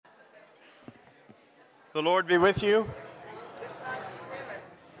The Lord be with you.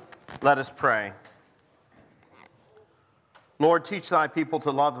 Let us pray. Lord, teach thy people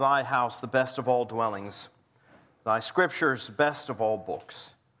to love thy house, the best of all dwellings, thy scriptures, best of all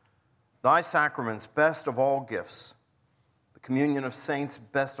books, thy sacraments, best of all gifts, the communion of saints,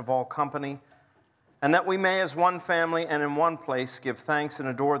 best of all company, and that we may as one family and in one place give thanks and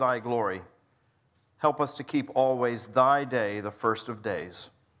adore thy glory. Help us to keep always thy day, the first of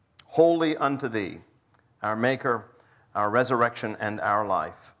days, holy unto thee, our Maker, our resurrection, and our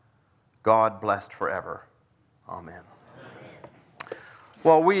life. God blessed forever. Amen.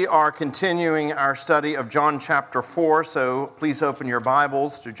 Well, we are continuing our study of John chapter 4, so please open your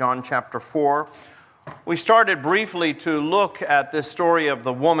Bibles to John chapter 4. We started briefly to look at this story of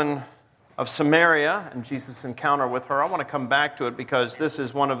the woman of Samaria and Jesus' encounter with her. I want to come back to it because this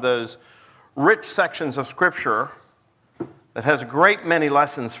is one of those rich sections of Scripture that has a great many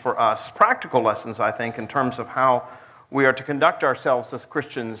lessons for us, practical lessons, I think, in terms of how we are to conduct ourselves as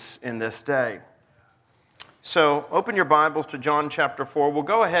Christians in this day. So open your Bibles to John chapter 4. We'll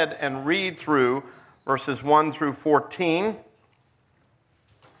go ahead and read through verses 1 through 14.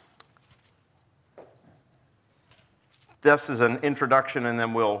 This is an introduction, and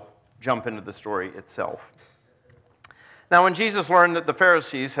then we'll jump into the story itself. Now, when Jesus learned that the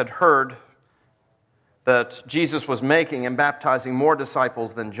Pharisees had heard that Jesus was making and baptizing more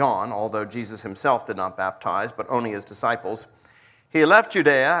disciples than John, although Jesus himself did not baptize, but only his disciples, he left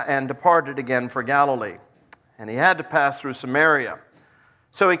Judea and departed again for Galilee. And he had to pass through Samaria.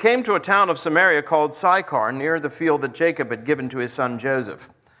 So he came to a town of Samaria called Sychar, near the field that Jacob had given to his son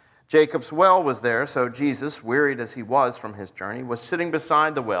Joseph. Jacob's well was there, so Jesus, wearied as he was from his journey, was sitting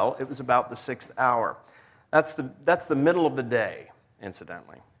beside the well. It was about the 6th hour. That's the middle of the day,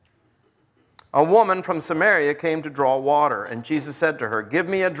 incidentally. A woman from Samaria came to draw water, and Jesus said to her, "Give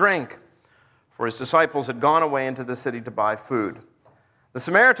me a drink," for his disciples had gone away into the city to buy food. The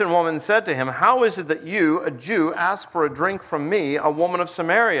Samaritan woman said to him, "How is it that you, a Jew, ask for a drink from me, a woman of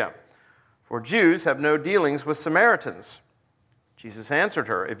Samaria? For Jews have no dealings with Samaritans." Jesus answered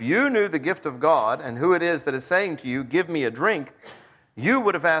her, "If you knew the gift of God and who it is that is saying to you, 'Give me a drink,' you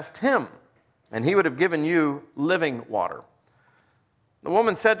would have asked him, and he would have given you living water." The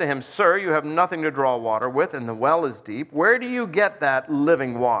woman said to him, "Sir, you have nothing to draw water with, and the well is deep. Where do you get that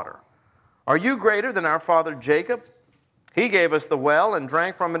living water? Are you greater than our father Jacob? He gave us the well and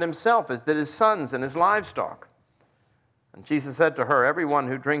drank from it himself, as did his sons and his livestock." And Jesus said to her, "Everyone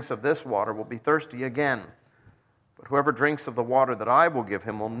who drinks of this water will be thirsty again. But whoever drinks of the water that I will give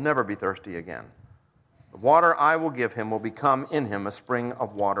him will never be thirsty again. The water I will give him will become in him a spring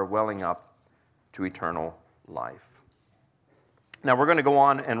of water welling up to eternal life." Now, we're going to go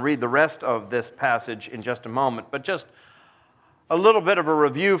on and read the rest of this passage in just a moment, but just a little bit of a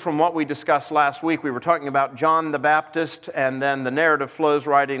review from what we discussed last week. We were talking about John the Baptist, and then the narrative flows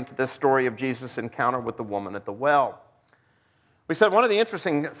right into this story of Jesus' encounter with the woman at the well. We said one of the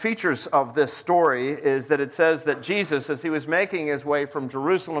interesting features of this story is that it says that Jesus, as he was making his way from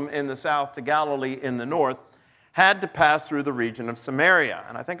Jerusalem in the south to Galilee in the north, had to pass through the region of Samaria.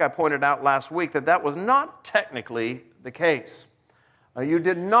 And I think I pointed out last week that that was not technically the case. You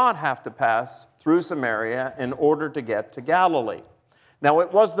did not have to pass through Samaria in order to get to Galilee. Now,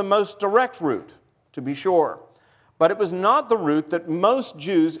 it was the most direct route, to be sure, but it was not the route that most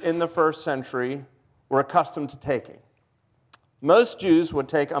Jews in the first century were accustomed to taking. Most Jews would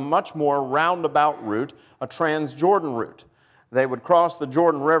take a much more roundabout route, a Transjordan route. They would cross the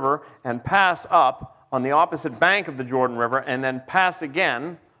Jordan River and pass up on the opposite bank of the Jordan River and then pass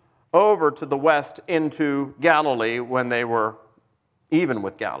again over to the west into Galilee when they were even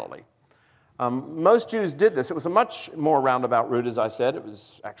with Galilee. Most Jews did this. It was a much more roundabout route, as I said. It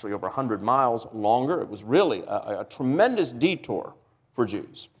was actually over 100 miles longer. It was really a tremendous detour for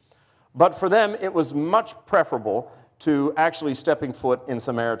Jews. But for them, it was much preferable to actually stepping foot in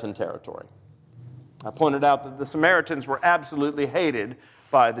Samaritan territory. I pointed out that the Samaritans were absolutely hated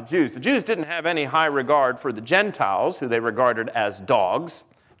by the Jews. The Jews didn't have any high regard for the Gentiles, who they regarded as dogs.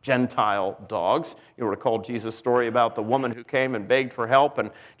 Gentile dogs. You'll recall Jesus' story about the woman who came and begged for help,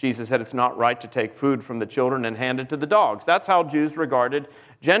 and Jesus said it's not right to take food from the children and hand it to the dogs. That's how Jews regarded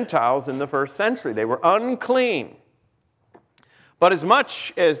Gentiles in the first century. They were unclean. But as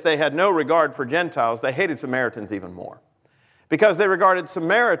much as they had no regard for Gentiles, they hated Samaritans even more, because they regarded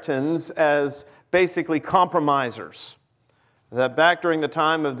Samaritans as basically compromisers. That back during the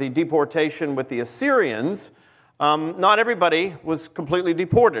time of the deportation with the Assyrians, not everybody was completely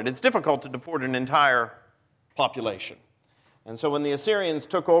deported. It's difficult to deport an entire population. And so when the Assyrians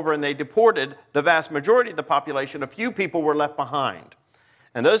took over and they deported the vast majority of the population, a few people were left behind.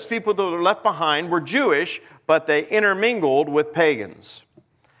 And those people that were left behind were Jewish, but they intermingled with pagans.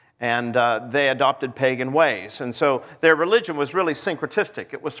 And they adopted pagan ways. And so their religion was really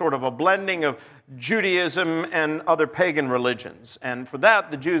syncretistic. It was sort of a blending of Judaism and other pagan religions. And for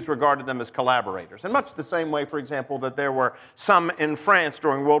that, the Jews regarded them as collaborators. In much the same way, for example, that there were some in France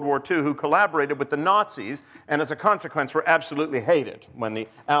during World War II who collaborated with the Nazis and as a consequence were absolutely hated when the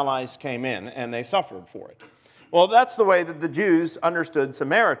Allies came in, and they suffered for it. Well, that's the way that the Jews understood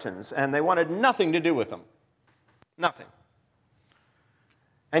Samaritans, and they wanted nothing to do with them. Nothing.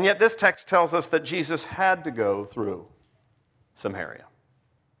 And yet this text tells us that Jesus had to go through Samaria.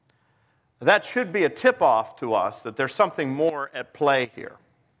 That should be a tip-off to us that there's something more at play here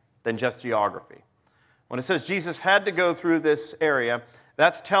than just geography. When it says Jesus had to go through this area,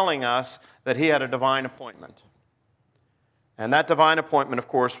 that's telling us that he had a divine appointment. And that divine appointment, of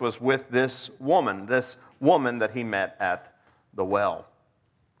course, was with this woman that he met at the well.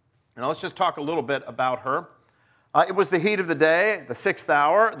 Now let's just talk a little bit about her. It was the heat of the day, the 6th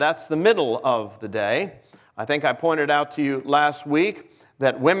hour. That's the middle of the day. I think I pointed out to you last week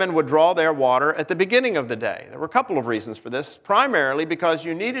that women would draw their water at the beginning of the day. There were a couple of reasons for this, primarily because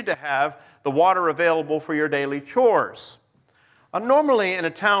you needed to have the water available for your daily chores. Normally in a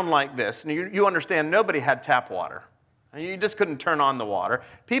town like this, and you understand nobody had tap water. You just couldn't turn on the water.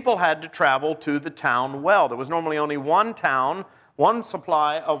 People had to travel to the town well. There was normally only one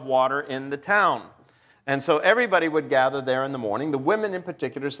supply of water in the town. And so everybody would gather there in the morning, the women in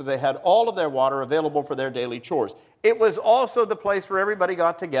particular, so they had all of their water available for their daily chores. It was also the place where everybody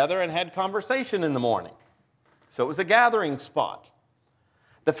got together and had conversation in the morning. So it was a gathering spot.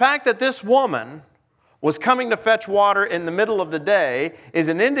 The fact that this woman was coming to fetch water in the middle of the day is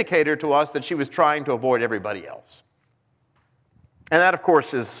an indicator to us that she was trying to avoid everybody else. And that, of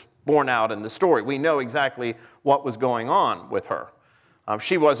course, is borne out in the story. We know exactly what was going on with her.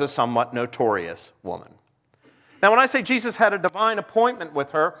 She was a somewhat notorious woman. Now, when I say Jesus had a divine appointment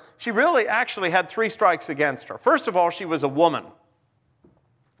with her, she really actually had 3 strikes against her. First of all, she was a woman.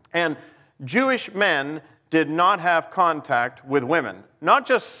 And Jewish men did not have contact with women, not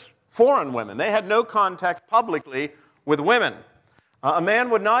just foreign women. They had no contact publicly with women. A man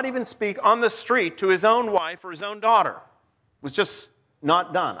would not even speak on the street to his own wife or his own daughter. It was just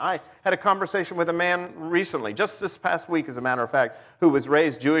not done. I had a conversation with a man recently, just this past week, as a matter of fact, who was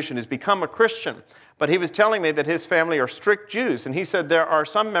raised Jewish and has become a Christian. But he was telling me that his family are strict Jews. And he said there are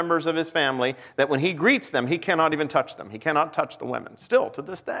some members of his family that when he greets them, he cannot even touch them. He cannot touch the women, still to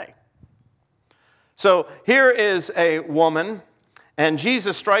this day. So here is a woman, and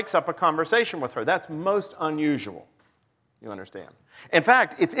Jesus strikes up a conversation with her. That's most unusual, you understand. In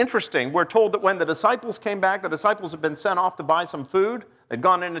fact, it's interesting. We're told that when the disciples came back, the disciples had been sent off to buy some food. They'd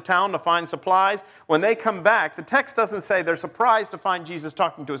gone into town to find supplies. When they come back, the text doesn't say they're surprised to find Jesus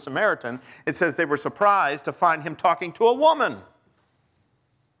talking to a Samaritan. It says they were surprised to find him talking to a woman.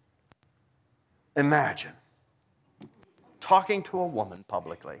 Imagine talking to a woman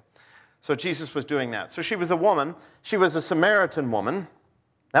publicly. So Jesus was doing that. So she was a woman. She was a Samaritan woman.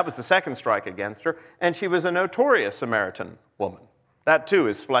 That was the second strike against her. And she was a notorious Samaritan woman. That, too,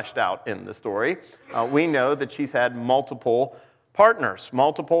 is fleshed out in the story. We know that she's had multiple partners,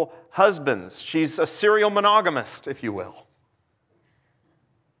 multiple husbands. She's a serial monogamist, if you will.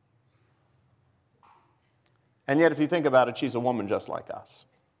 And yet, if you think about it, she's a woman just like us.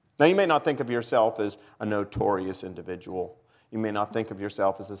 Now, you may not think of yourself as a notorious individual. You may not think of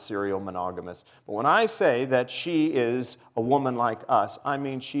yourself as a serial monogamist. But when I say that she is a woman like us, I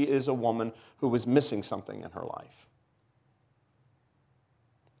mean she is a woman who was missing something in her life.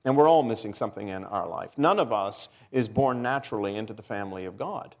 And we're all missing something in our life. None of us is born naturally into the family of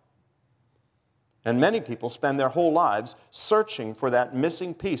God. And many people spend their whole lives searching for that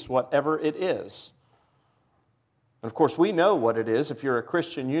missing piece, whatever it is. And of course, we know what it is. If you're a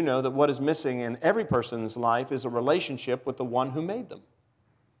Christian, you know that what is missing in every person's life is a relationship with the one who made them.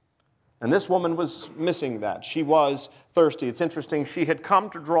 And this woman was missing that. She was thirsty. It's interesting, she had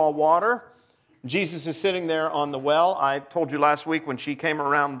come to draw water. Jesus is sitting there on the well. I told you last week when she came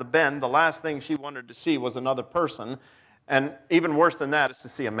around the bend, the last thing she wanted to see was another person. And even worse than that is to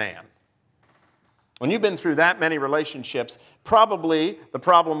see a man. When you've been through that many relationships, probably the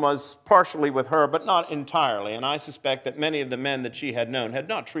problem was partially with her, but not entirely. And I suspect that many of the men that she had known had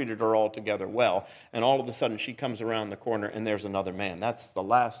not treated her altogether well. And all of a sudden she comes around the corner and there's another man. That's the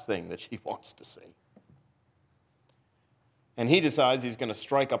last thing that she wants to see. And he decides he's going to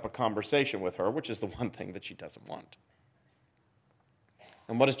strike up a conversation with her, which is the one thing that she doesn't want.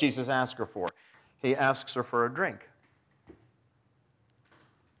 And what does Jesus ask her for? He asks her for a drink.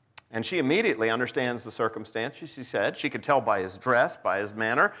 And she immediately understands the circumstance. She said, she could tell by his dress, by his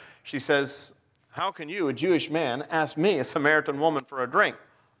manner. She says, how can you, a Jewish man, ask me, a Samaritan woman, for a drink?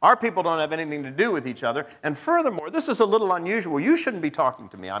 Our people don't have anything to do with each other. And furthermore, this is a little unusual. You shouldn't be talking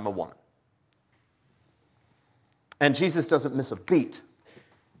to me. I'm a woman. And Jesus doesn't miss a beat.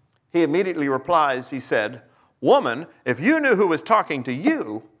 He immediately replies, he said, woman, if you knew who was talking to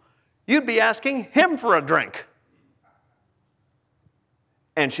you, you'd be asking him for a drink.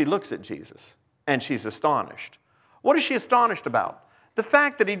 And she looks at Jesus, and she's astonished. What is she astonished about? The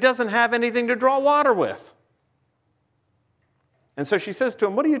fact that he doesn't have anything to draw water with. And so she says to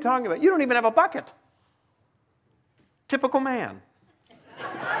him, what are you talking about? You don't even have a bucket. Typical man.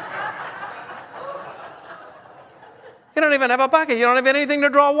 You don't even have a bucket. You don't have anything to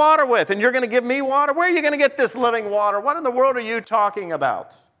draw water with. And you're going to give me water? Where are you going to get this living water? What in the world are you talking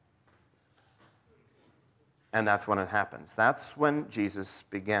about? And that's when it happens. That's when Jesus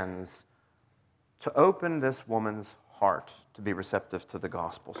begins to open this woman's heart to be receptive to the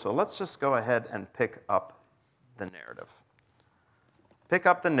gospel. So let's just go ahead and pick up the narrative. Pick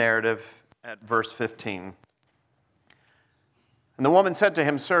up the narrative at verse 15. And the woman said to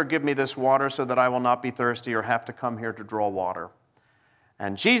him, sir, give me this water so that I will not be thirsty or have to come here to draw water.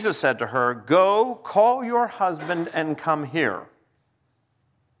 And Jesus said to her, go, call your husband and come here.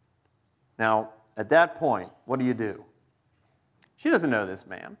 Now, at that point, what do? She doesn't know this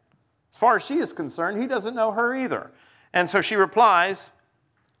man. As far as she is concerned, he doesn't know her either. And so she replies,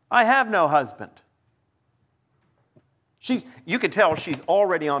 I have no husband. You could tell she's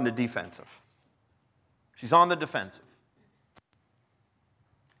already on the defensive. She's on the defensive.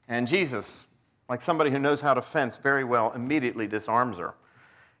 And Jesus, like somebody who knows how to fence very well, immediately disarms her.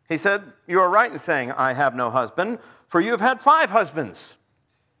 He said, you are right in saying, I have no husband, for you have had 5 husbands.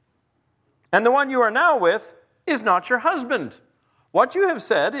 And the one you are now with is not your husband. What you have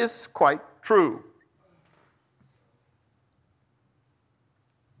said is quite true.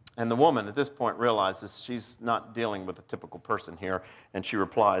 And the woman at this point realizes she's not dealing with a typical person here. And she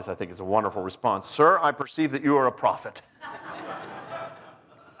replies, I think it's a wonderful response, sir, I perceive that you are a prophet.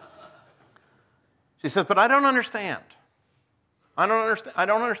 She says, but I don't understand. I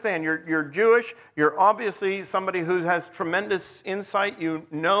don't understand. You're Jewish. You're obviously somebody who has tremendous insight. You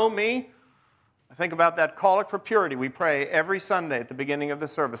know me. I think about that collect for purity. We pray every Sunday at the beginning of the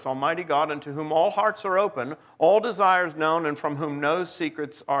service. Almighty God, unto whom all hearts are open, all desires known, and from whom no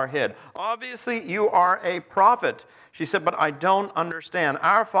secrets are hid. Obviously, you are a prophet. She said, but I don't understand.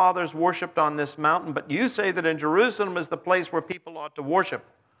 Our fathers worshipped on this mountain, but you say that in Jerusalem is the place where people ought to worship.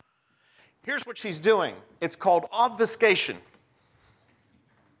 Here's what she's doing. It's called obfuscation.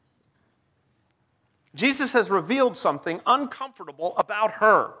 Jesus has revealed something uncomfortable about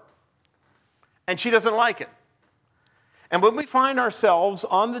her, and she doesn't like it. And when we find ourselves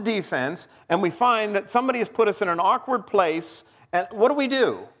on the defense, and we find that somebody has put us in an awkward place, and what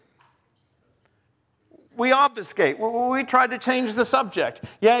do? We obfuscate. We try to change the subject.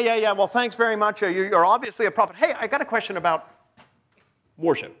 Yeah. Well, thanks very much. You're obviously a prophet. Hey, I got a question about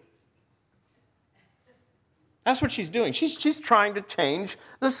worship. That's what she's doing. She's trying to change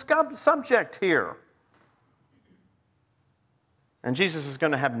the subject here. And Jesus is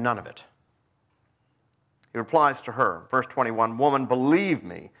going to have none of it. He replies to her, verse 21, woman, believe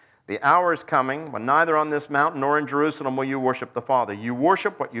me, the hour is coming when neither on this mountain nor in Jerusalem will you worship the Father. You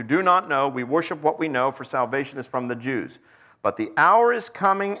worship what you do not know. We worship what we know, for salvation is from the Jews. But the hour is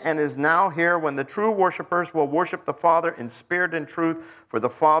coming and is now here when the true worshipers will worship the Father in spirit and truth, for the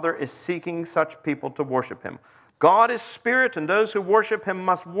Father is seeking such people to worship him. God is spirit, and those who worship him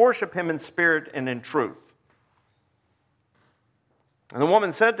must worship him in spirit and in truth. And the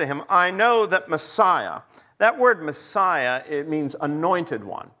woman said to him, I know that Messiah, that word Messiah, it means anointed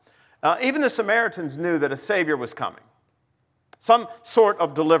one. Even the Samaritans knew that a Savior was coming, some sort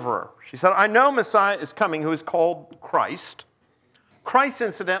of deliverer. She said, I know Messiah is coming who is called Christ. Christ,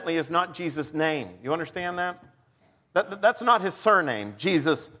 incidentally, is not Jesus' name. You understand that? That's not his surname,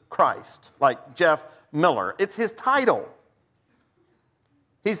 Jesus Christ, like Jeff Miller. It's his title.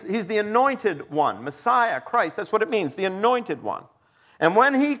 He's the anointed one, Messiah, Christ. That's what it means, the anointed one. And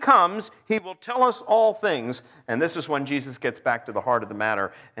when he comes, he will tell us all things. And this is when Jesus gets back to the heart of the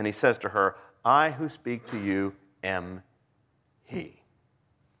matter, and he says to her, I who speak to you am he.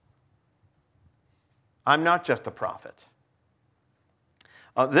 I'm not just a prophet.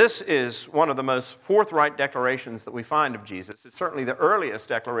 This is one of the most forthright declarations that we find of Jesus. It's certainly the earliest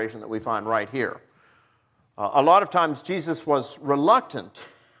declaration that we find right here. A lot of times Jesus was reluctant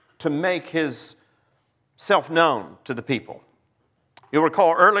to make his self known to the people. You'll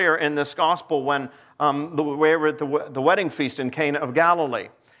recall earlier in this gospel when we were at the wedding feast in Cana of Galilee.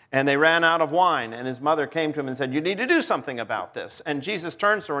 And they ran out of wine, and his mother came to him and said, you need to do something about this. And Jesus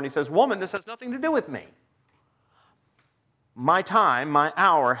turns to her and he says, woman, this has nothing to do with me. My time, my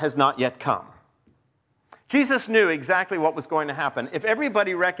hour has not yet come. Jesus knew exactly what was going to happen. If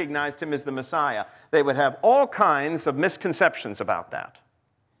everybody recognized him as the Messiah, they would have all kinds of misconceptions about that.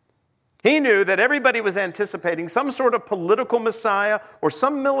 He knew that everybody was anticipating some sort of political Messiah or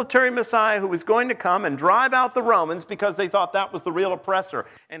some military Messiah who was going to come and drive out the Romans because they thought that was the real oppressor.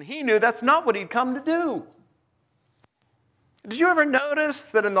 And he knew that's not what he'd come to do. Did you ever notice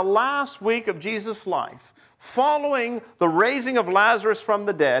that in the last week of Jesus' life, following the raising of Lazarus from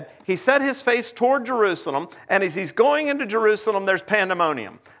the dead, he set his face toward Jerusalem, and as he's going into Jerusalem, there's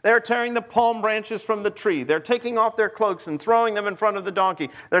pandemonium. They're tearing the palm branches from the tree. They're taking off their cloaks and throwing them in front of the donkey.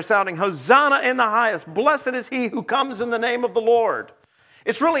 They're shouting, Hosanna in the highest. Blessed is he who comes in the name of the Lord.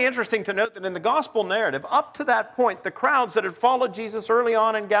 It's really interesting to note that in the gospel narrative, up to that point, the crowds that had followed Jesus early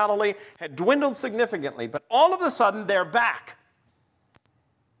on in Galilee had dwindled significantly, but all of a sudden, they're back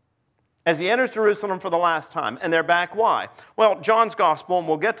as he enters Jerusalem for the last time. And they're back. Why? Well, John's gospel, and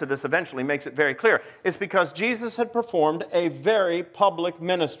we'll get to this eventually, makes it very clear. It's because Jesus had performed a very public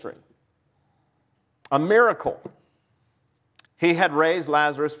ministry, a miracle. He had raised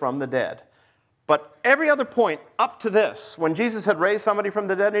Lazarus from the dead. But every other point up to this, when Jesus had raised somebody from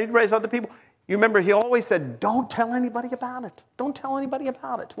the dead and he'd raised other people, you remember he always said, don't tell anybody about it. Don't tell anybody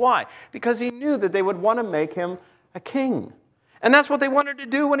about it. Why? Because he knew that they would want to make him a king. And that's what they wanted to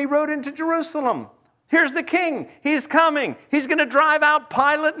do when he rode into Jerusalem. Here's the king. He's coming. He's going to drive out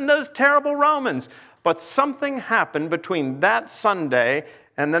Pilate and those terrible Romans. But something happened between that Sunday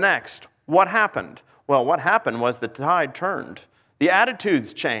and the next. What happened? Well, what happened was the tide turned. The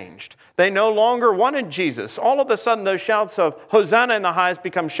attitudes changed. They no longer wanted Jesus. All of a sudden, those shouts of Hosanna in the highest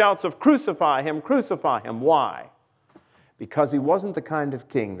become shouts of crucify him, crucify him. Why? Because he wasn't the kind of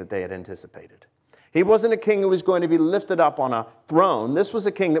king that they had anticipated. He wasn't a king who was going to be lifted up on a throne. This was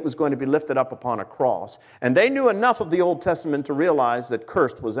a king that was going to be lifted up upon a cross. And they knew enough of the Old Testament to realize that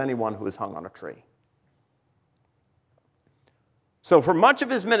cursed was anyone who was hung on a tree. So for much of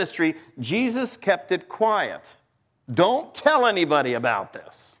his ministry, Jesus kept it quiet. Don't tell anybody about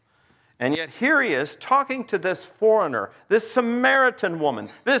this. And yet here he is talking to this foreigner, this Samaritan woman,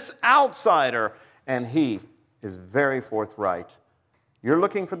 this outsider, and he is very forthright. You're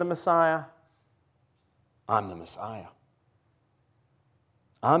looking for the Messiah? I'm the Messiah.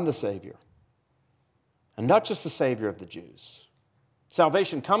 I'm the Savior. And not just the Savior of the Jews.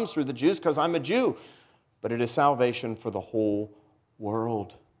 Salvation comes through the Jews because I'm a Jew, but it is salvation for the whole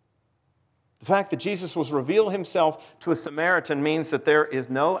world. The fact that Jesus will reveal himself to a Samaritan means that there is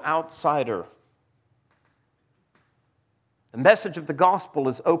no outsider. The message of the gospel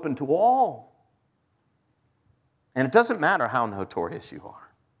is open to all. And it doesn't matter how notorious you are.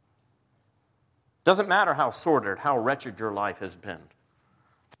 It doesn't matter how sordid, how wretched your life has been.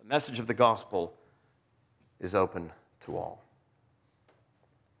 The message of the gospel is open to all.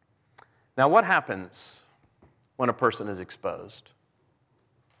 Now, what happens when a person is exposed?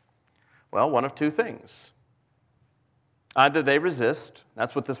 Well, one of two things. Either they resist,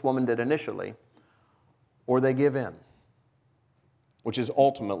 that's what this woman did initially, or they give in, which is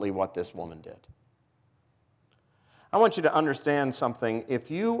ultimately what this woman did. I want you to understand something. If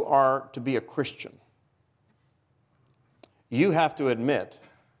you are to be a Christian, you have to admit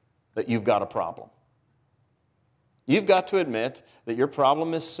that you've got a problem. You've got to admit that your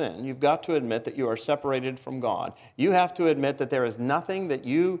problem is sin. You've got to admit that you are separated from God. You have to admit that there is nothing that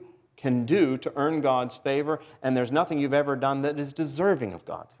you can do to earn God's favor, and there's nothing you've ever done that is deserving of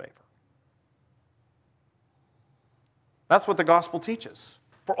God's favor. That's what the gospel teaches.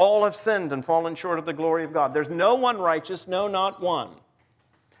 For all have sinned and fallen short of the glory of God. There's no one righteous, no, not one.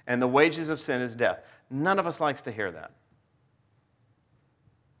 And the wages of sin is death. None of us likes to hear that.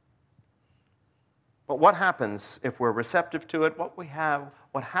 But what happens if we're receptive to it?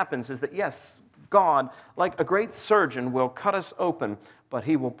 What happens is that, yes, God, like a great surgeon, will cut us open, but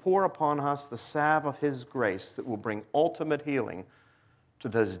he will pour upon us the salve of his grace that will bring ultimate healing to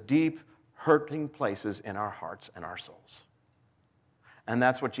those deep, hurting places in our hearts and our souls. And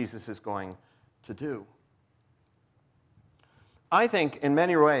that's what Jesus is going to do. I think, in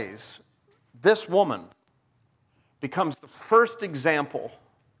many ways, this woman becomes the first example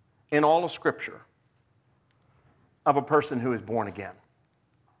in all of Scripture of a person who is born again.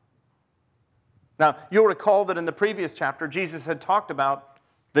 Now, you'll recall that in the previous chapter, Jesus had talked about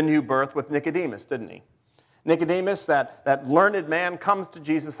the new birth with Nicodemus, didn't he? Nicodemus, that learned man, comes to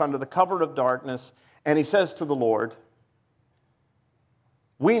Jesus under the cover of darkness, and he says to the Lord,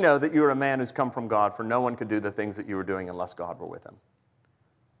 "We know that you are a man who's come from God, for no one could do the things that you are doing unless God were with him."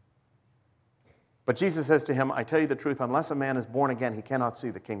 But Jesus says to him, I tell you the truth, unless a man is born again, he cannot see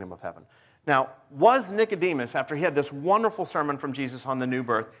the kingdom of heaven. Now, was Nicodemus, after he had this wonderful sermon from Jesus on the new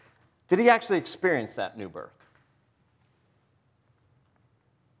birth, did he actually experience that new birth?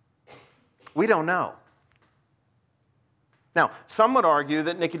 We don't know. Now, some would argue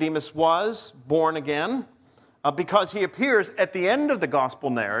that Nicodemus was born again because he appears at the end of the gospel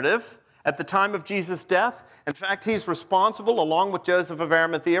narrative at the time of Jesus' death. In fact, he's responsible, along with Joseph of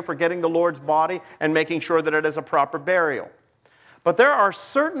Arimathea, for getting the Lord's body and making sure that it has a proper burial. But there are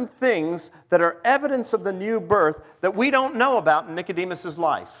certain things that are evidence of the new birth that we don't know about in Nicodemus'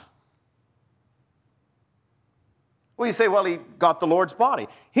 life. Well, you say, well, he got the Lord's body.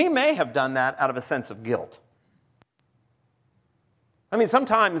 He may have done that out of a sense of guilt. I mean,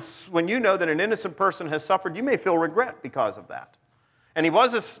 sometimes when you know that an innocent person has suffered, you may feel regret because of that. And he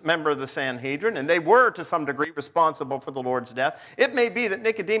was a member of the Sanhedrin, and they were, to some degree, responsible for the Lord's death. It may be that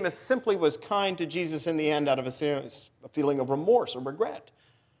Nicodemus simply was kind to Jesus in the end out of a feeling of remorse or regret.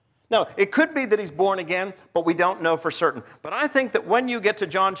 Now, it could be that he's born again, but we don't know for certain. But I think that when you get to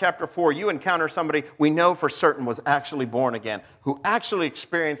John chapter 4, you encounter somebody we know for certain was actually born again, who actually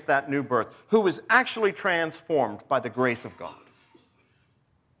experienced that new birth, who was actually transformed by the grace of God.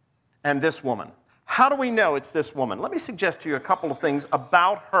 And this woman. How do we know it's this woman? Let me suggest to you a couple of things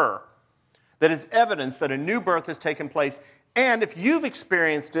about her that is evidence that a new birth has taken place, and if you've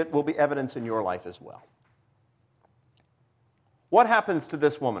experienced it, will be evidence in your life as well. What happens to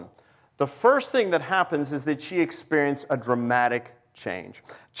this woman? The first thing that happens is that she experienced a dramatic change.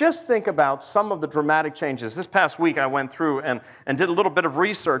 Just think about some of the dramatic changes. This past week I went through and did a little bit of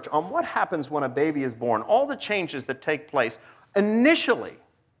research on what happens when a baby is born, all the changes that take place initially.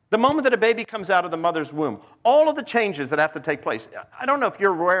 The moment that a baby comes out of the mother's womb, all of the changes that have to take place. I don't know if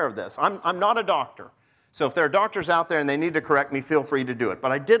you're aware of this. I'm not a doctor. So if there are doctors out there and they need to correct me, feel free to do it.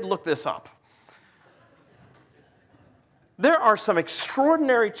 But I did look this up. There are some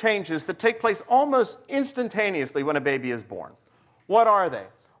extraordinary changes that take place almost instantaneously when a baby is born. What are they?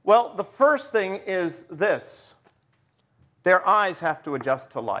 Well, the first thing is this. Their eyes have to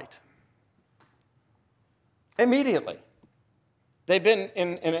adjust to light. Immediately. They've been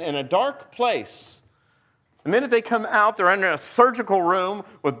in a dark place. The minute they come out, they're in a surgical room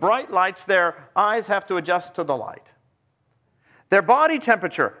with bright lights. Their eyes have to adjust to the light. Their body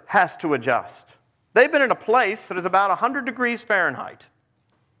temperature has to adjust. They've been in a place that is about 100 degrees Fahrenheit.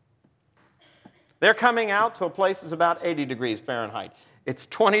 They're coming out to a place that's about 80 degrees Fahrenheit. It's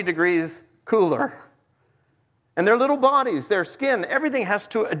 20 degrees cooler. And their little bodies, their skin, everything has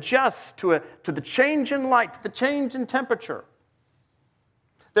to adjust to the change in light, to the change in temperature.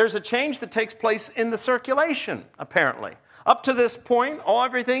 There's a change that takes place in the circulation, apparently. Up to this point, all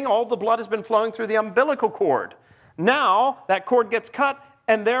the blood has been flowing through the umbilical cord. Now, that cord gets cut,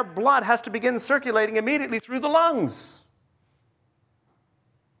 and their blood has to begin circulating immediately through the lungs.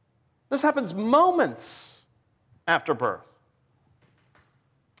 This happens moments after birth.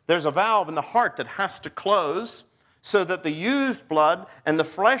 There's a valve in the heart that has to close so that the used blood and the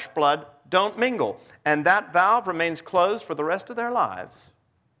fresh blood don't mingle. And that valve remains closed for the rest of their lives.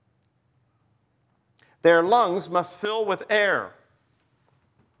 Their lungs must fill with air.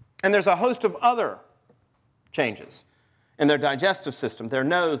 And there's a host of other changes in their digestive system, their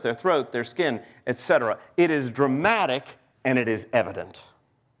nose, their throat, their skin, etc. It is dramatic and it is evident.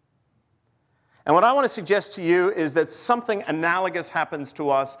 And what I want to suggest to you is that something analogous happens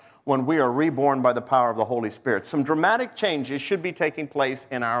to us when we are reborn by the power of the Holy Spirit. Some dramatic changes should be taking place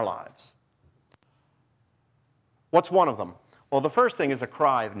in our lives. What's one of them? Well, the first thing is a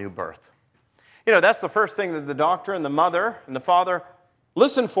cry of new birth. You know, that's the first thing that the doctor and the mother and the father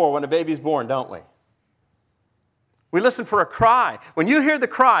listen for when a baby's born, don't we? We listen for a cry. When you hear the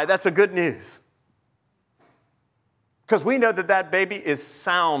cry, that's a good news. Because we know that that baby is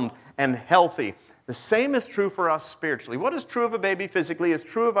sound and healthy. The same is true for us spiritually. What is true of a baby physically is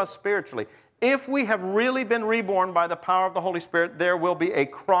true of us spiritually. If we have really been reborn by the power of the Holy Spirit, there will be a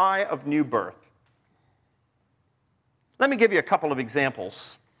cry of new birth. Let me give you a couple of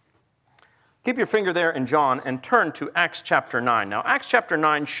examples. Keep your finger there in John and turn to Acts chapter 9. Now, Acts chapter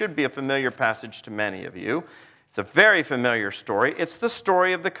 9 should be a familiar passage to many of you. It's a very familiar story. It's the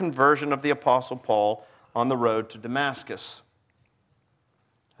story of the conversion of the Apostle Paul on the road to Damascus.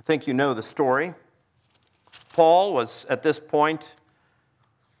 I think you know the story. Paul was, at this point,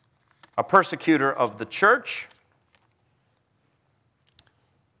 a persecutor of the church.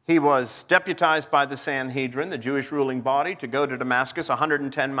 He was deputized by the Sanhedrin, the Jewish ruling body, to go to Damascus,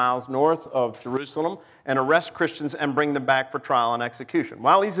 110 miles north of Jerusalem, and arrest Christians and bring them back for trial and execution.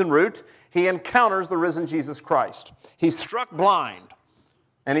 While he's en route, he encounters the risen Jesus Christ. He's struck blind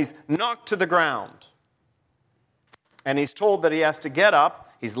And he's knocked to the ground. And he's told that he has to get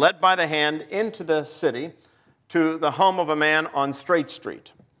up. He's led by the hand into the city to the home of a man on Straight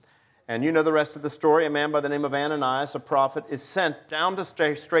Street. And you know the rest of the story. A man by the name of Ananias, a prophet, is sent down to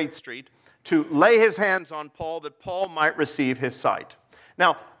Straight Street to lay his hands on Paul that Paul might receive his sight.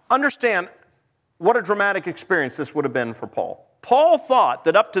 Now, understand what a dramatic experience this would have been for Paul. Paul thought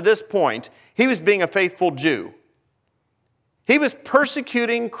that up to this point, he was being a faithful Jew. He was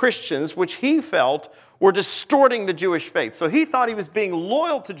persecuting Christians, which he felt were distorting the Jewish faith. So he thought he was being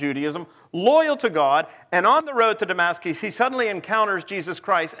loyal to Judaism, loyal to God, and on the road to Damascus, he suddenly encounters Jesus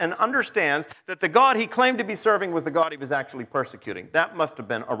Christ and understands that the God he claimed to be serving was the God he was actually persecuting. That must have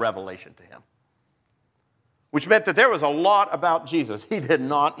been a revelation to him, which meant that there was a lot about Jesus he did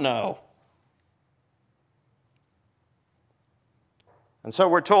not know. And so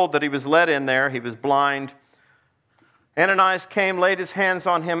we're told that he was led in there, he was blind. Ananias came, laid his hands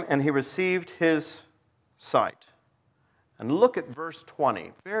on him, and he received his sight. And look at verse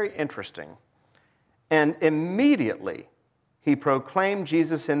 20, very interesting. And immediately he proclaimed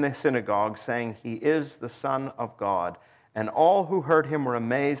Jesus in the synagogue, saying, "He is the Son of God." And all who heard him were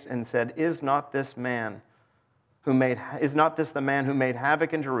amazed and said, Is not this the man who made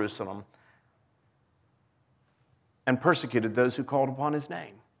havoc in Jerusalem and persecuted those who called upon his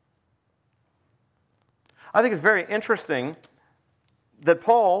name? I think it's very interesting that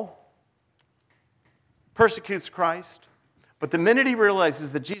Paul persecutes Christ, but the minute he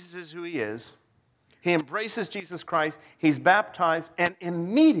realizes that Jesus is who he is, he embraces Jesus Christ, he's baptized, and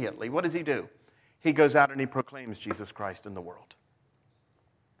immediately, what does he do? He goes out and he proclaims Jesus Christ in the world.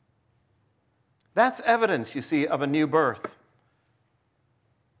 That's evidence, you see, of a new birth.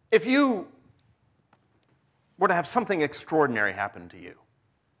 If you were to have something extraordinary happen to you,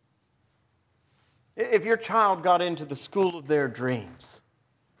 if your child got into the school of their dreams,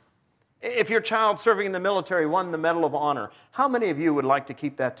 if your child serving in the military won the Medal of Honor, how many of you would like to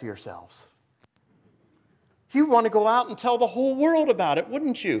keep that to yourselves? You want to go out and tell the whole world about it,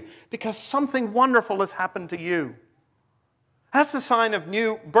 wouldn't you? Because something wonderful has happened to you. That's a sign of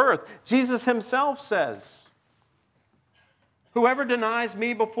new birth. Jesus himself says, "Whoever denies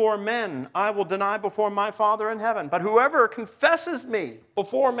me before men, I will deny before my Father in heaven. But whoever confesses me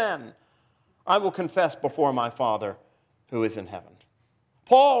before men, I will confess before my Father who is in heaven."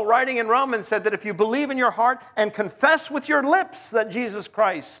 Paul, writing in Romans, said that if you believe in your heart and confess with your lips that Jesus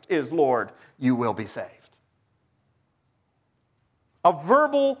Christ is Lord, you will be saved. A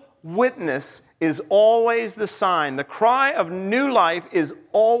verbal witness is always the sign. The cry of new life is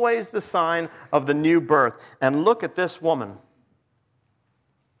always the sign of the new birth. And look at this woman.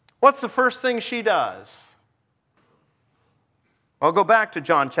 What's the first thing she does? I'll go back to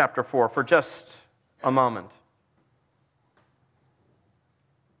John chapter 4 for just a moment.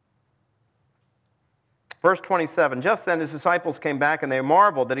 Verse 27, just then his disciples came back and they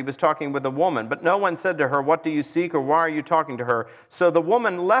marveled that he was talking with a woman. But no one said to her, "What do you seek?" or "Why are you talking to her?" So the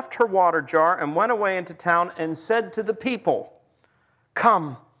woman left her water jar and went away into town and said to the people,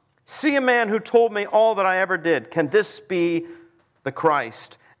 "Come, see a man who told me all that I ever did. Can this be the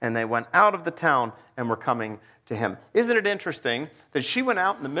Christ?" And they went out of the town and were coming to him. Isn't it interesting that she went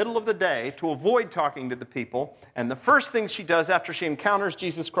out in the middle of the day to avoid talking to the people, and the first thing she does after she encounters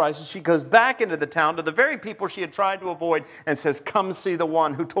Jesus Christ is she goes back into the town to the very people she had tried to avoid and says, "Come see the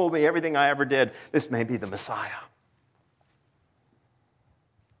one who told me everything I ever did. This may be the Messiah."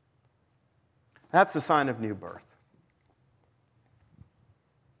 That's a sign of new birth.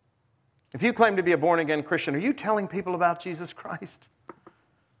 If you claim to be a born-again Christian, are you telling people about Jesus Christ?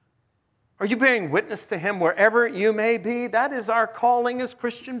 Are you bearing witness to him wherever you may be? That is our calling as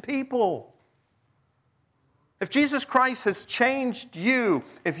Christian people. If Jesus Christ has changed you,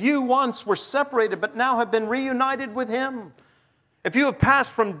 if you once were separated but now have been reunited with him, if you have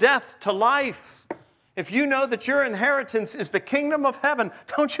passed from death to life, if you know that your inheritance is the kingdom of heaven,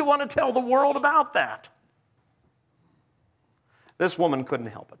 don't you want to tell the world about that? This woman couldn't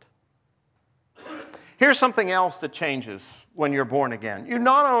help it. Here's something else that changes when you're born again. You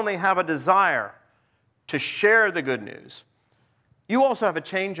not only have a desire to share the good news, you also have a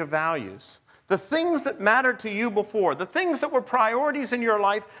change of values. The things that mattered to you before, the things that were priorities in your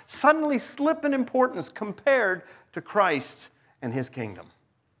life, suddenly slip in importance compared to Christ and his kingdom.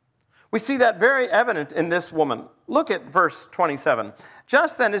 We see that very evident in this woman. Look at verse 27.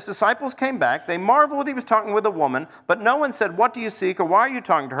 Just then his disciples came back. They marveled that he was talking with a woman, but no one said, "What do you seek?" or "Why are you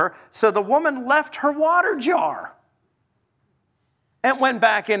talking to her?" So the woman left her water jar and went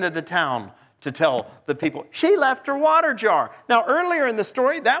back into the town to tell the people. She left her water jar. Now, earlier in the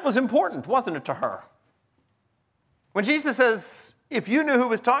story, that was important, wasn't it, to her? When Jesus says, If you knew who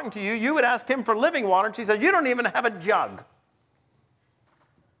was talking to you, you would ask him for living water. And she said, you don't even have a jug.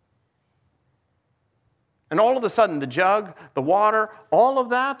 And all of a sudden, the jug, the water, all of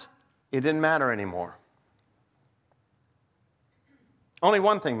that, it didn't matter anymore. Only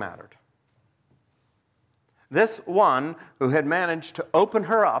one thing mattered. This one who had managed to open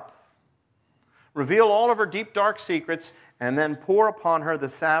her up, reveal all of her deep, dark secrets, and then pour upon her the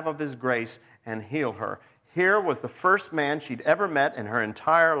salve of his grace and heal her. Here was the first man she'd ever met in her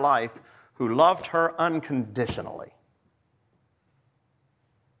entire life who loved her unconditionally,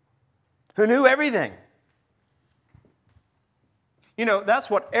 who knew everything. You know, that's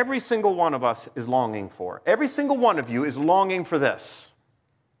what every single one of us is longing for. Every single one of you is longing for this: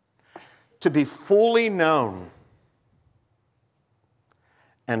 to be fully known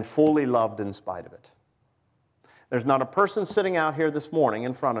and fully loved in spite of it. There's not a person sitting out here this morning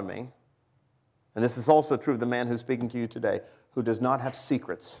in front of me, and this is also true of the man who's speaking to you today, who does not have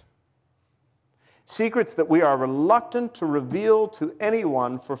secrets. Secrets that we are reluctant to reveal to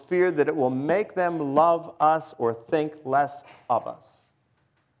anyone for fear that it will make them love us or think less of us.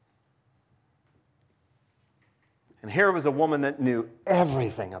 And here was a woman that knew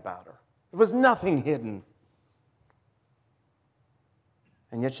everything about her. There was nothing hidden.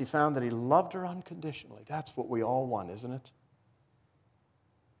 And yet she found that he loved her unconditionally. That's what we all want, isn't it?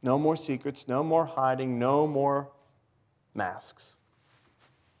 No more secrets, no more hiding, no more masks.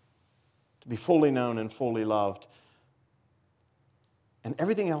 To be fully known and fully loved. And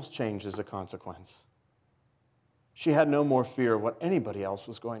everything else changed as a consequence. She had no more fear of what anybody else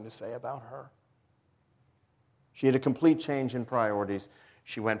was going to say about her. She had a complete change in priorities.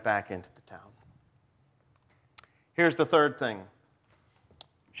 She went back into the town. Here's the third thing.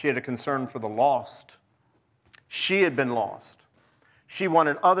 She had a concern for the lost. She had been lost. She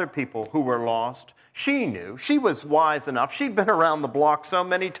wanted other people who were lost. She knew. She was wise enough. She'd been around the block so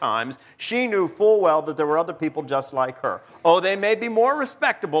many times. She knew full well that there were other people just like her. Oh, they may be more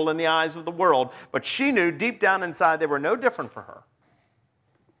respectable in the eyes of the world, but she knew deep down inside they were no different for her.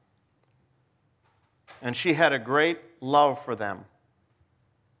 And she had a great love for them.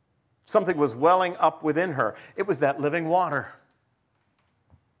 Something was welling up within her. It was that living water.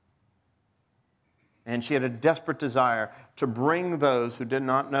 And she had a desperate desire to bring those who did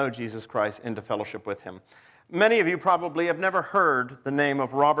not know Jesus Christ into fellowship with him. Many of you probably have never heard the name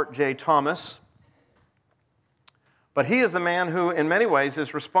of Robert J. Thomas, but he is the man who, in many ways,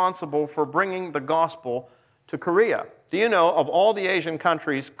 is responsible for bringing the gospel to Korea. Do you know, of all the Asian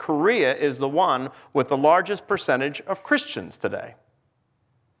countries, Korea is the one with the largest percentage of Christians today?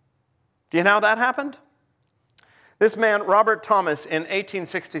 Do you know how that happened? This man, Robert Thomas, in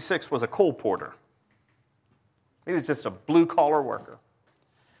 1866 was a coal porter. He was just a blue-collar worker.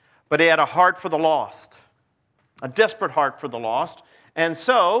 But he had a heart for the lost, a desperate heart for the lost. And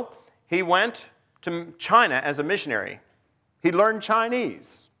so he went to China as a missionary. He learned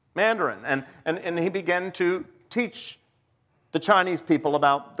Chinese, Mandarin, and he began to teach the Chinese people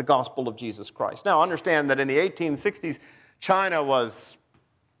about the gospel of Jesus Christ. Now, understand that in the 1860s, China was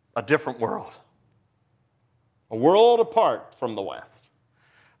a different world, a world apart from the West.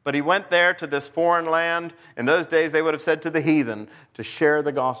 But he went there to this foreign land. In those days, they would have said to the heathen, to share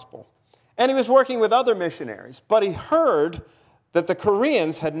the gospel. And he was working with other missionaries. But he heard that the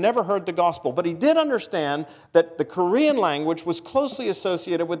Koreans had never heard the gospel. But he did understand that the Korean language was closely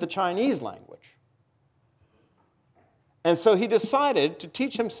associated with the Chinese language. And so he decided to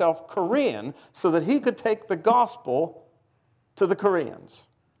teach himself Korean so that he could take the gospel to the Koreans.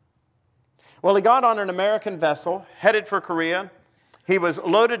 Well, he got on an American vessel, headed for Korea. He was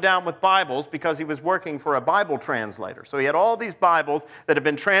loaded down with Bibles because he was working for a Bible translator. So he had all these Bibles that had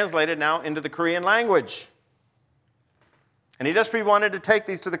been translated now into the Korean language. And he desperately wanted to take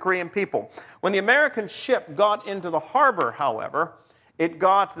these to the Korean people. When the American ship got into the harbor, however,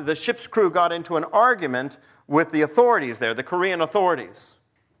 the ship's crew got into an argument with the authorities there, the Korean authorities.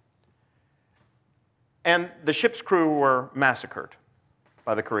 And the ship's crew were massacred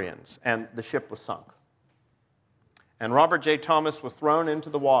by the Koreans, and the ship was sunk. And Robert J. Thomas was thrown into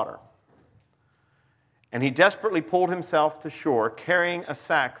the water. And he desperately pulled himself to shore, carrying a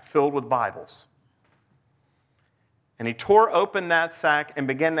sack filled with Bibles. And he tore open that sack and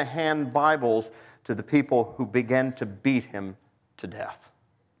began to hand Bibles to the people who began to beat him to death.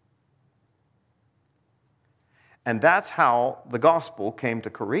 And that's how the gospel came to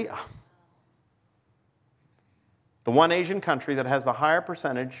Korea. The one Asian country that has the higher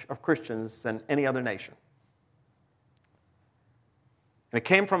percentage of Christians than any other nation. And it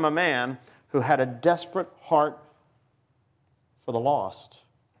came from a man who had a desperate heart for the lost.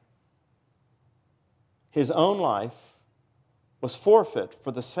 His own life was forfeit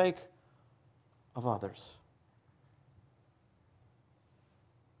for the sake of others.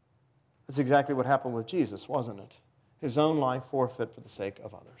 That's exactly what happened with Jesus, wasn't it? His own life forfeit for the sake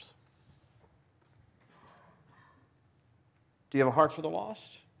of others. Do you have a heart for the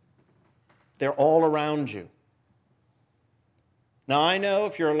lost? They're all around you. Now, I know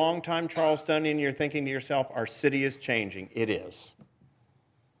if you're a longtime Charlestonian, you're thinking to yourself, our city is changing. It is.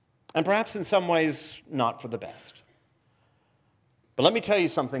 And perhaps in some ways, not for the best. But let me tell you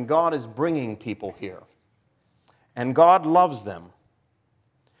something. God is bringing people here. And God loves them.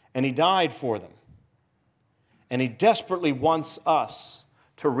 And He died for them. And He desperately wants us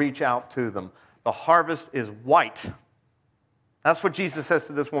to reach out to them. The harvest is white. That's what Jesus says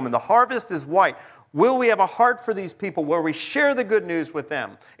to this woman. The harvest is white. Will we have a heart for these people where we share the good news with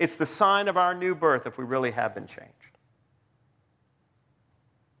them? It's the sign of our new birth if we really have been changed.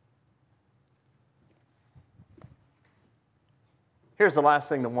 Here's the last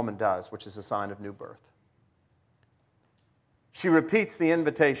thing the woman does, which is a sign of new birth. She repeats the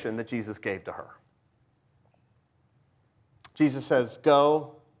invitation that Jesus gave to her. Jesus says,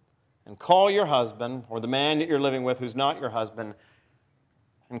 go and call your husband, or the man that you're living with who's not your husband,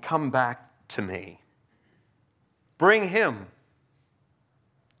 and come back to me. Bring him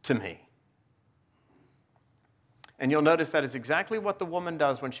to me. And you'll notice that is exactly what the woman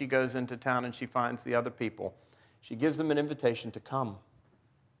does when she goes into town and she finds the other people. She gives them an invitation to come.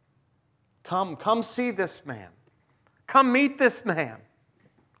 Come see this man. Come meet this man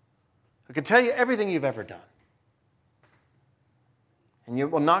who can tell you everything you've ever done. And you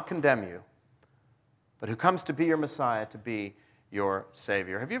will not condemn you, but who comes to be your Messiah, to be your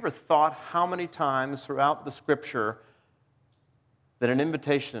Savior. Have you ever thought how many times throughout the Scripture that an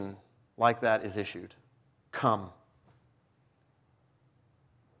invitation like that is issued? Come.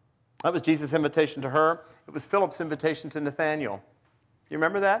 That was Jesus' invitation to her. It was Philip's invitation to Nathanael. Do you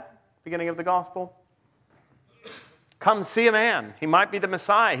remember that? Beginning of the Gospel? Come see a man. He might be the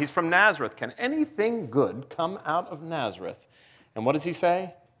Messiah. He's from Nazareth. Can anything good come out of Nazareth? And what does he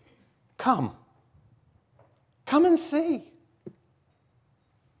say? Come. Come and see.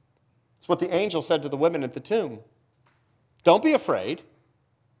 It's what the angel said to the women at the tomb. Don't be afraid.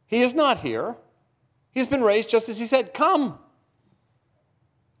 He is not here. He's been raised just as he said. Come.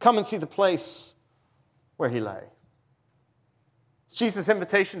 Come and see the place where he lay. It's Jesus'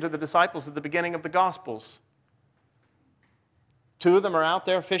 invitation to the disciples at the beginning of the Gospels. 2 of them are out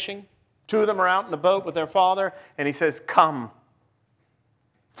there fishing. 2 of them are out in the boat with their father. And he says, come,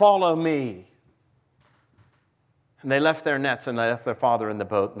 follow me. And they left their nets and they left their father in the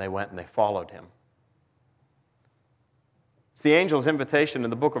boat and they went and they followed him. It's the angel's invitation in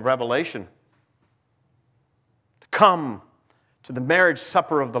the book of Revelation to come to the marriage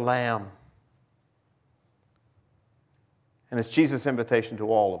supper of the Lamb. And it's Jesus' invitation to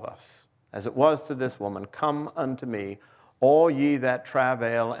all of us, as it was to this woman, come unto me, all ye that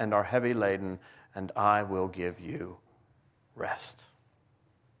travail and are heavy laden, and I will give you rest.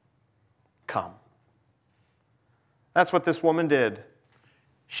 Come. That's what this woman did.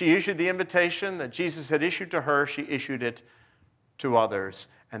 She issued the invitation that Jesus had issued to her. She issued it to others.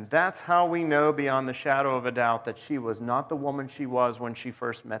 And that's how we know beyond the shadow of a doubt that she was not the woman she was when she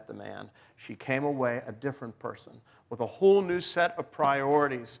first met the man. She came away a different person with a whole new set of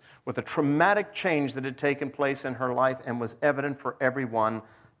priorities, with a traumatic change that had taken place in her life and was evident for everyone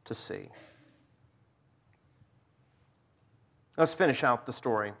to see. Let's finish out the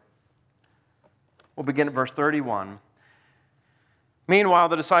story. We'll begin at verse 31. Meanwhile,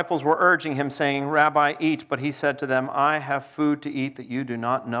 the disciples were urging him, saying, Rabbi, eat. But he said to them, I have food to eat that you do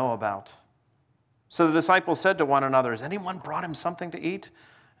not know about. So the disciples said to one another, has anyone brought him something to eat?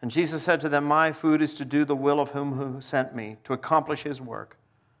 And Jesus said to them, my food is to do the will of him who sent me, to accomplish his work.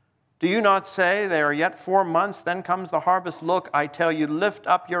 Do you not say, there are yet 4 months, then comes the harvest? Look, I tell you, lift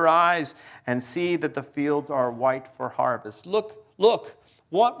up your eyes and see that the fields are white for harvest. Look,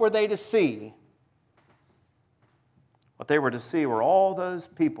 what were they to see? What they were to see were all those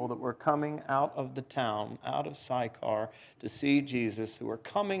people that were coming out of the town, out of Sychar, to see Jesus, who were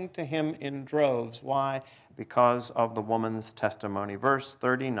coming to him in droves. Why? Because of the woman's testimony. Verse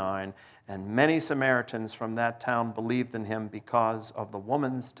 39, and many Samaritans from that town believed in him because of the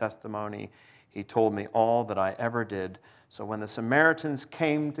woman's testimony. He told me all that I ever did. So when the Samaritans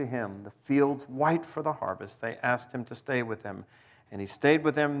came to him, the fields white for the harvest, they asked him to stay with them. And he stayed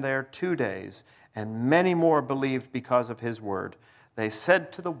with them there 2 days. And many more believed because of his word. They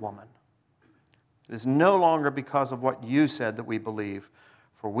said to the woman, it is no longer because of what you said that we believe,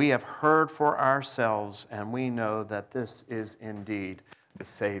 for we have heard for ourselves, and we know that this is indeed the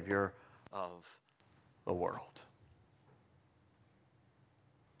Savior of the world.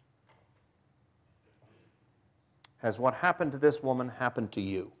 Has what happened to this woman happened to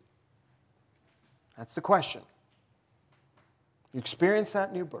you? That's the question. You experience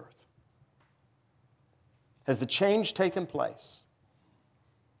that new birth. Has the change taken place?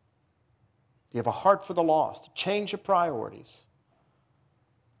 Do you have a heart for the lost, a change of priorities,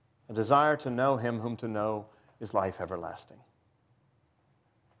 a desire to know him whom to know is life everlasting?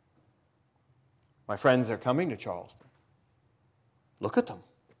 My friends, they're coming to Charleston. Look at them.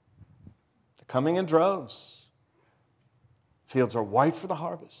 They're coming in droves. Fields are white for the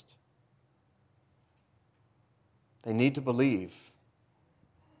harvest. They need to believe.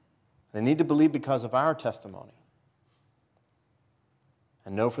 They need to believe because of our testimony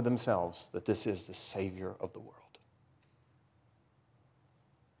and know for themselves that this is the Savior of the world.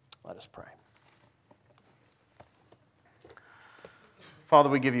 Let us pray. Father,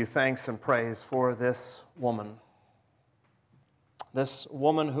 we give you thanks and praise for this woman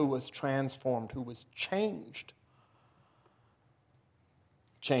who was transformed, who was changed.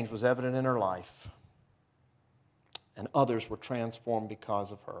 Change was evident in her life, and others were transformed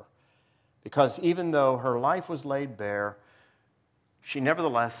because of her. Because even though her life was laid bare, she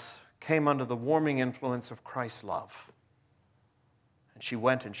nevertheless came under the warming influence of Christ's love. And she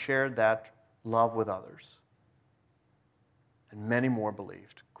went and shared that love with others. And many more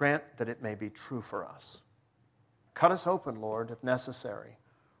believed. Grant that it may be true for us. Cut us open, Lord, if necessary.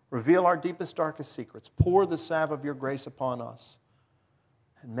 Reveal our deepest, darkest secrets. Pour the salve of your grace upon us.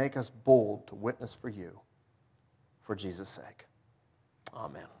 And make us bold to witness for you. For Jesus' sake.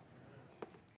 Amen.